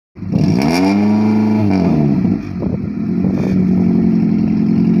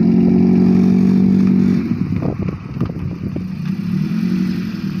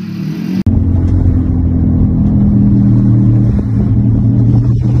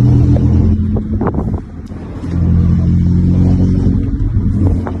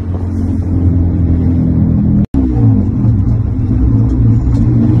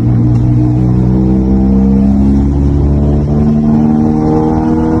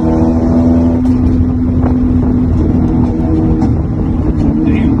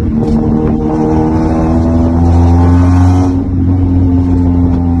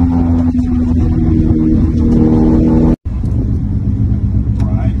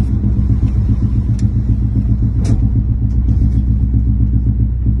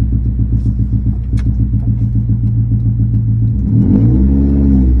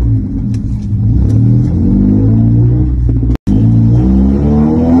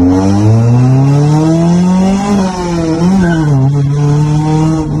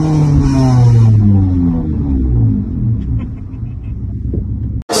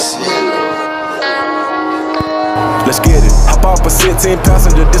17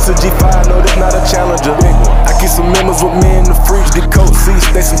 passenger, this a G5, no, this not a Challenger. I keep some members with me in the fridge, get coat seats,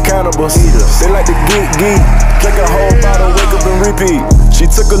 they some cannibals. They like to geek, drink a whole bottle, wake up and repeat. She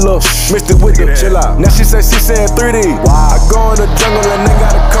took a look, mixed it with the chill out. Now she say she saying 3D. I go in the jungle and they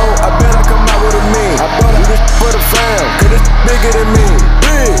got a coat, I bet I come out with a mean. I bought do this for the fam, cause this bigger than me.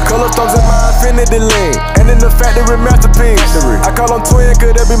 Color stones in my infinity lane, and in the factory masterpiece. I call him twin,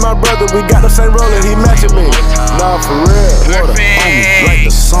 cause that be my brother. We got the same roller, he matching me. Nah, for real. Water on me like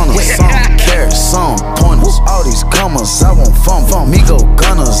the sun or some carrots, some pointers. All these comers, I want fun. Me go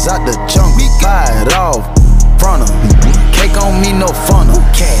gunners out the junk, fire it off. Front cake on me, no funnel.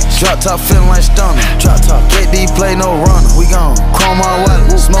 Drop top feeling like stunner. Drop top, KD play no runner. We gon' chrome my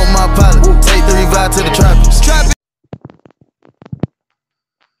wallet, smoke my pilot, take the revive to the trappers.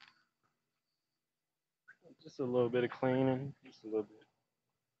 Just a little bit of cleaning, just a little bit.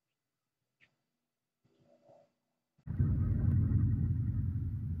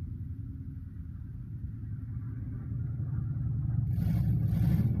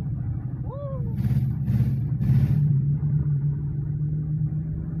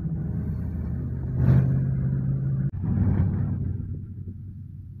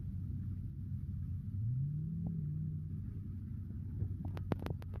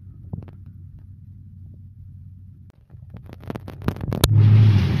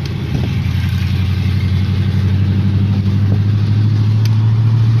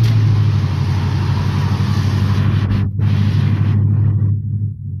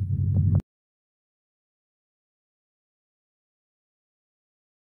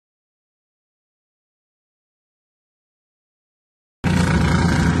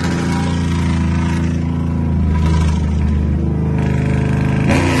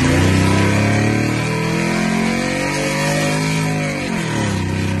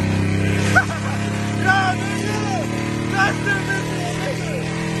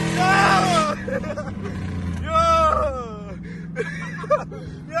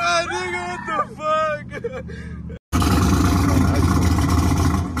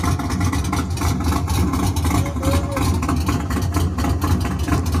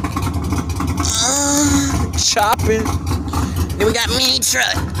 Chopping. Then we got mini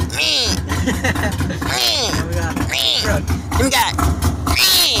truck. Then we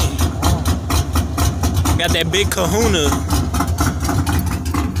got that big kahuna.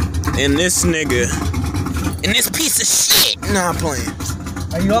 And this nigga. and this piece of shit. Nah, I'm playing.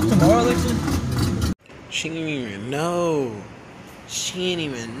 Are you off tomorrow, Alexis? She didn't even know. She didn't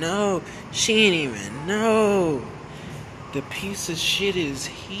even know. She didn't even know. The piece of shit is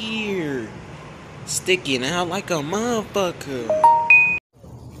here. Sticking out like a motherfucker.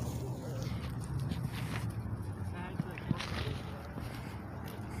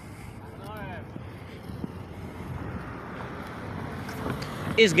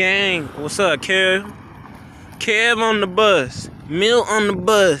 It's gang. What's up, Kev? Kev on the bus. Mill on the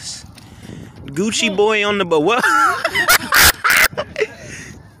bus. Gucci boy on the bus. What?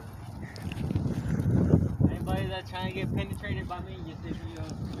 Anybody that's trying to get penetrated by me, you think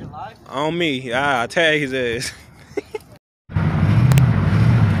you're live? On me. I tag his ass.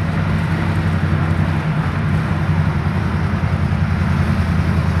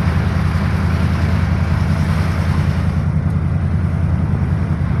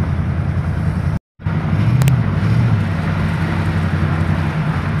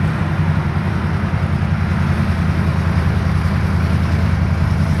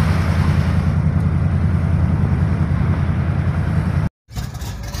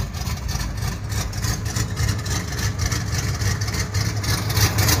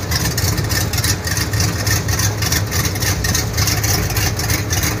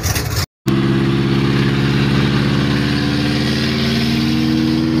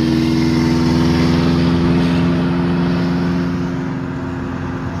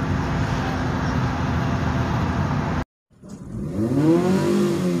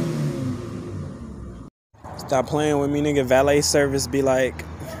 Stop playing with me, nigga. Valet service be like...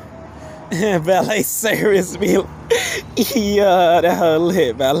 Valet service be like... Yeah, that hoe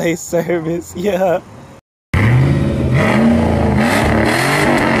lit. Valet service, yeah.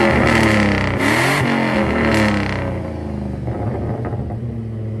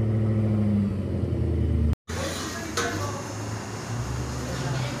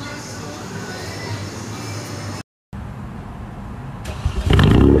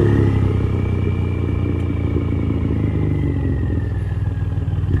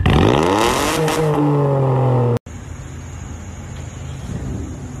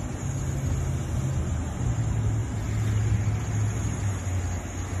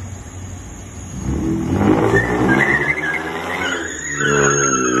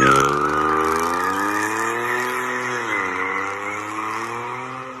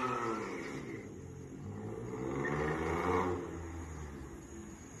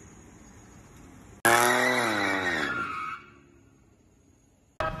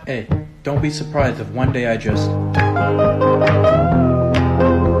 Hey, don't be surprised if one day I just...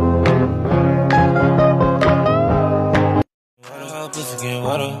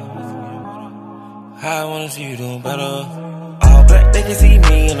 I wanna see you doing better. All black, they can see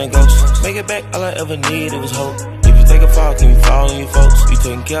me in a ghost. Make it back, all I ever needed was hope. If you take a fall, can you fall on your folks? You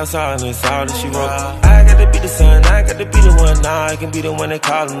taking care of silence, it's all that she wrote. I got to be the son, I got to be the one. Now I can be the one that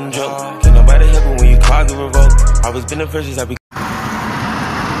call him a joke. Can't nobody help it when you call, get revoked. I was been the first since I be.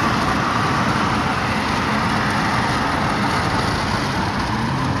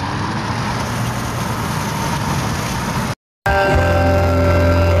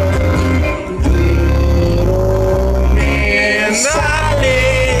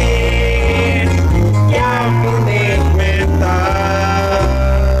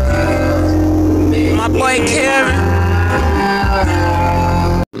 My boy Karen.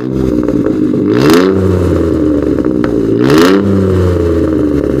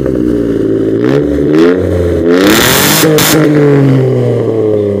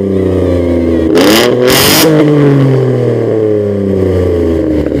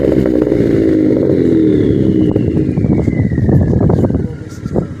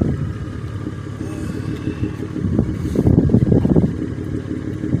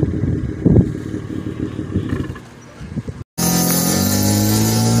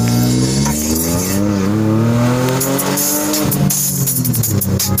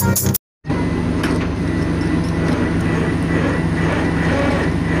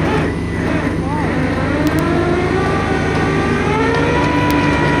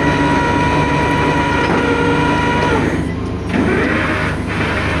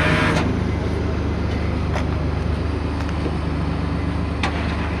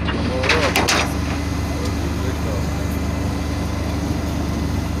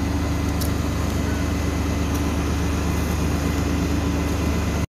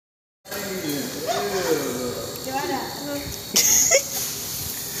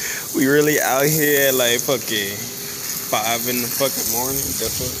 We really out here at like fucking 5 in the fucking morning. The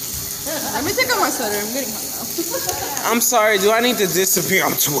fuck? Let me take off my sweater. I'm getting hot now. I'm sorry. Do I need to disappear?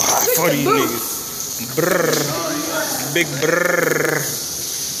 I'm too hot for these niggas. Brr. Big brr.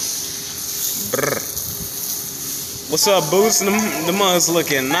 Brr. What's up, Boots? The mug's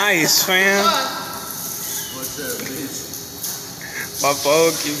looking nice, fam. What's up, bitch? My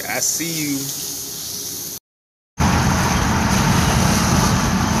folk, I see you.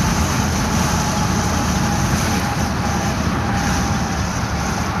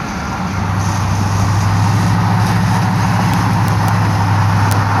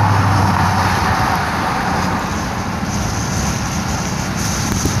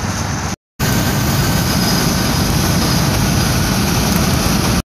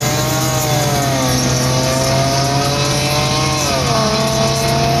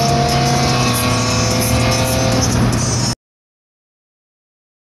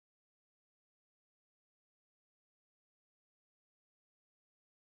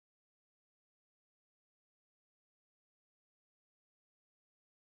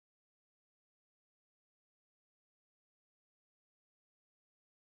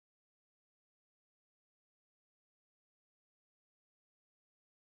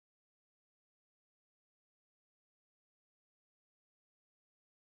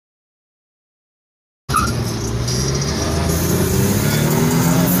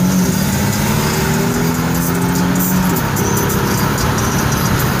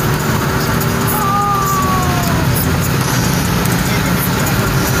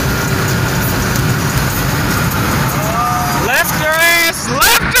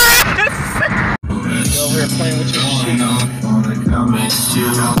 Playing with your shit. I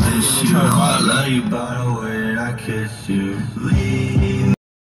miss you, I love you by the way that I kiss you.